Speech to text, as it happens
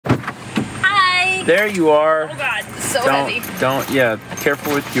me? There you are. Oh God, it's so heavy. Yeah,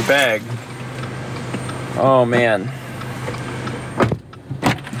 careful with your bag. Oh man.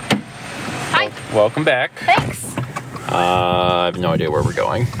 Hi. Welcome back. Thanks. I have no idea where we're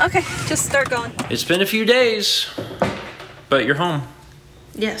going. Okay, just start going. It's been a few days, but you're home.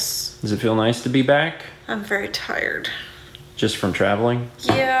 Yes. Does it feel nice to be back? I'm very tired. Just from traveling?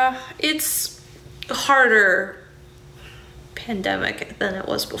 Yeah, it's harder pandemic than it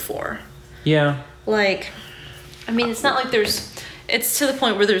was before. Yeah. Like, I mean, it's not like it's to the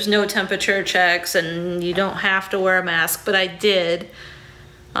point where there's no temperature checks and you don't have to wear a mask, but I did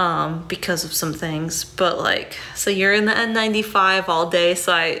because of some things. But like, so you're in the N95 all day,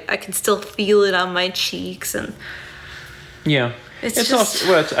 so I can still feel it on my cheeks, and yeah. it's just also,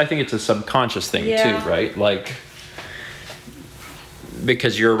 well, I think it's a subconscious thing too, right? Like,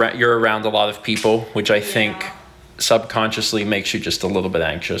 because you're around a lot of people, which I think subconsciously makes you just a little bit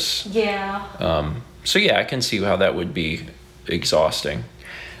anxious. Yeah. So yeah, I can see how that would be exhausting.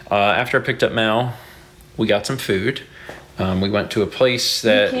 After I picked up Mal, we got some food. We went to a place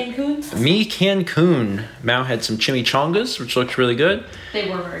that... Mi Cancun. Mal had some chimichangas, which looked really good. They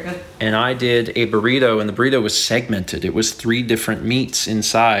were very good. And I did a burrito, and the burrito was segmented. It was 3 different meats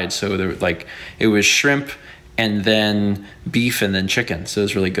inside. So there, like, it was shrimp, and then beef, and then chicken. So it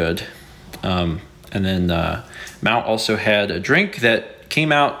was really good. And then Mal also had a drink that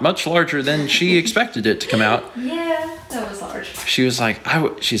came out much larger than she expected it to come out. Yeah, that was large. She was like,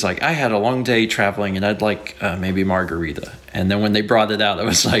 she's like, I had a long day traveling, and I'd like maybe margarita. And then when they brought it out, I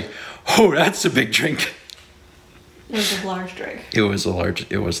was like, oh, that's a big drink. It was a large drink. It was a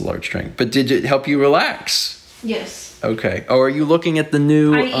large drink. But did it help you relax? Yes. Okay. Oh, are you looking at the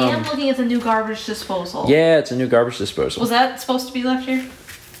new... I am looking at the new garbage disposal. Yeah, it's a new garbage disposal. Was that supposed to be left here?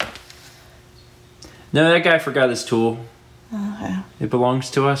 No, that guy forgot his tool. Okay. It belongs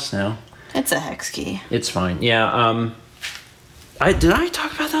to us now. It's a hex key. It's fine. Yeah, did I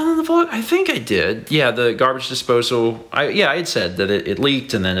talk about that on the vlog? I think I did. Yeah, the garbage disposal. I had said that it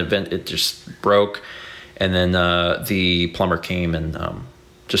leaked, and then it just broke, and then the plumber came and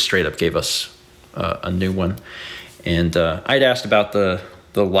just straight up gave us a new one. And I'd asked about the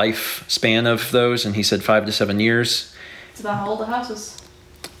lifespan of those, and he said 5 to 7 years. It's about how old the house is.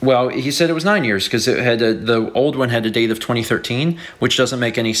 Well, he said it was 9 years because it had the old one had a date of 2013, which doesn't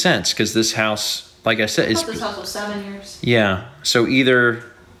make any sense because this house, like I said, this house was 7 years. Yeah, so either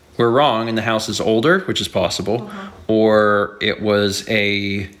we're wrong and the house is older, which is possible, or it was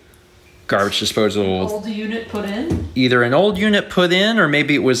a garbage disposal. Old unit put in. Either an old unit put in, or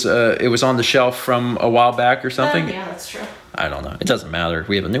maybe it was on the shelf from a while back or something. Yeah, that's true. I don't know. It doesn't matter.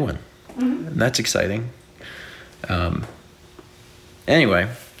 We have a new one. And that's exciting. Anyway.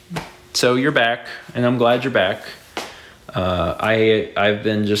 So you're back, and I'm glad you're back. I've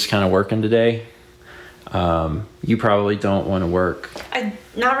been just kind of working today. You probably don't want to work.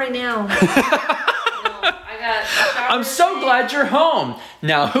 Not right now. I'm so glad you're home.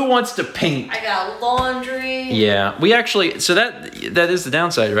 Now, who wants to paint? I got laundry. Yeah, we actually, so that is the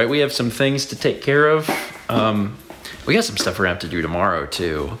downside, right? We have some things to take care of. We got some stuff we're gonna have to do tomorrow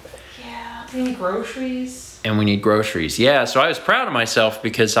too. Yeah, we need groceries. And we need groceries. Yeah, so I was proud of myself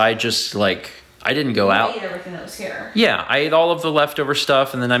because I just I didn't go out. I ate everything that was here. Yeah, I ate all of the leftover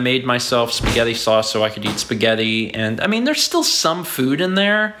stuff, and then I made myself spaghetti sauce so I could eat spaghetti. And I mean, there's still some food in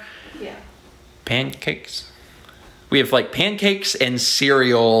there. Yeah. Pancakes. We have like pancakes and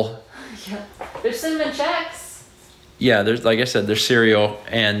cereal. Yeah. There's cinnamon checks. Yeah, there's, like I said, there's cereal,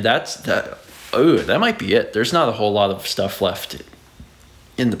 and that might be it. There's not a whole lot of stuff left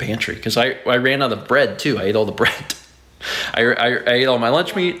in the pantry because I ran out of bread too. I ate all the bread. I ate all my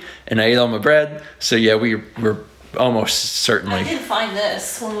lunch meat and I ate all my bread. So yeah, we're almost certainly. I did find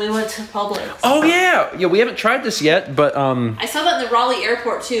this when we went to Publix. Oh yeah, we haven't tried this yet, but I saw that in the Raleigh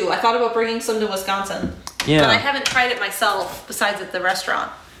airport too. I thought about bringing some to Wisconsin. Yeah. But I haven't tried it myself besides at the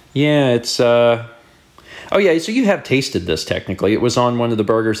restaurant. Yeah, it's oh yeah, so you have tasted this technically. It was on one of the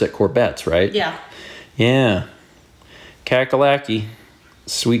burgers at Corbett's, right? Yeah. Yeah. Kakalaki.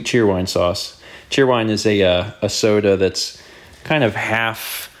 Sweet cheerwine sauce. Cheerwine is a soda that's kind of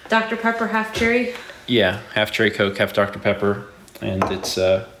half Dr. Pepper, half cherry. Yeah, half cherry Coke, half Dr. Pepper, and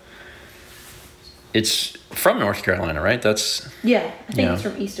it's from North Carolina, right? That's I think it's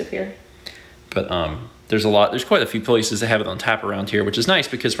from east of here. But there's quite a few places that have it on tap around here, which is nice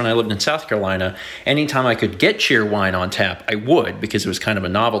because when I lived in South Carolina, anytime I could get Cheerwine on tap, I would because it was kind of a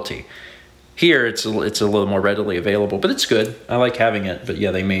novelty. Here, it's a little more readily available, but it's good. I like having it. But yeah,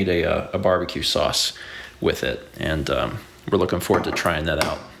 they made a barbecue sauce with it, and we're looking forward to trying that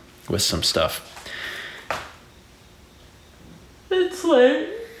out with some stuff. It's late.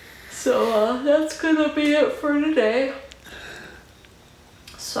 So that's gonna be it for today.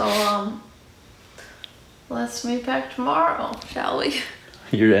 So let's meet back tomorrow, shall we?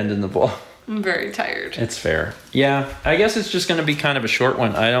 You're ending the vlog. I'm very tired. It's fair. Yeah, I guess it's just going to be kind of a short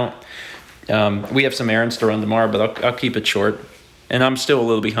one. I don't. We have some errands to run tomorrow, but I'll keep it short. And I'm still a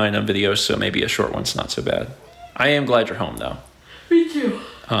little behind on videos, so maybe a short one's not so bad. I am glad you're home, though. Me too.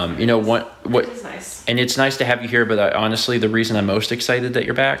 You know what? It is nice. And it's nice to have you here. But honestly, the reason I'm most excited that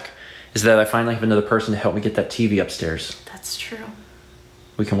you're back is that I finally have another person to help me get that TV upstairs. That's true.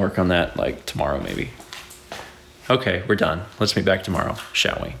 We can work on that like tomorrow, maybe. Okay, we're done. Let's meet back tomorrow,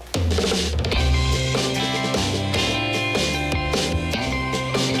 shall we?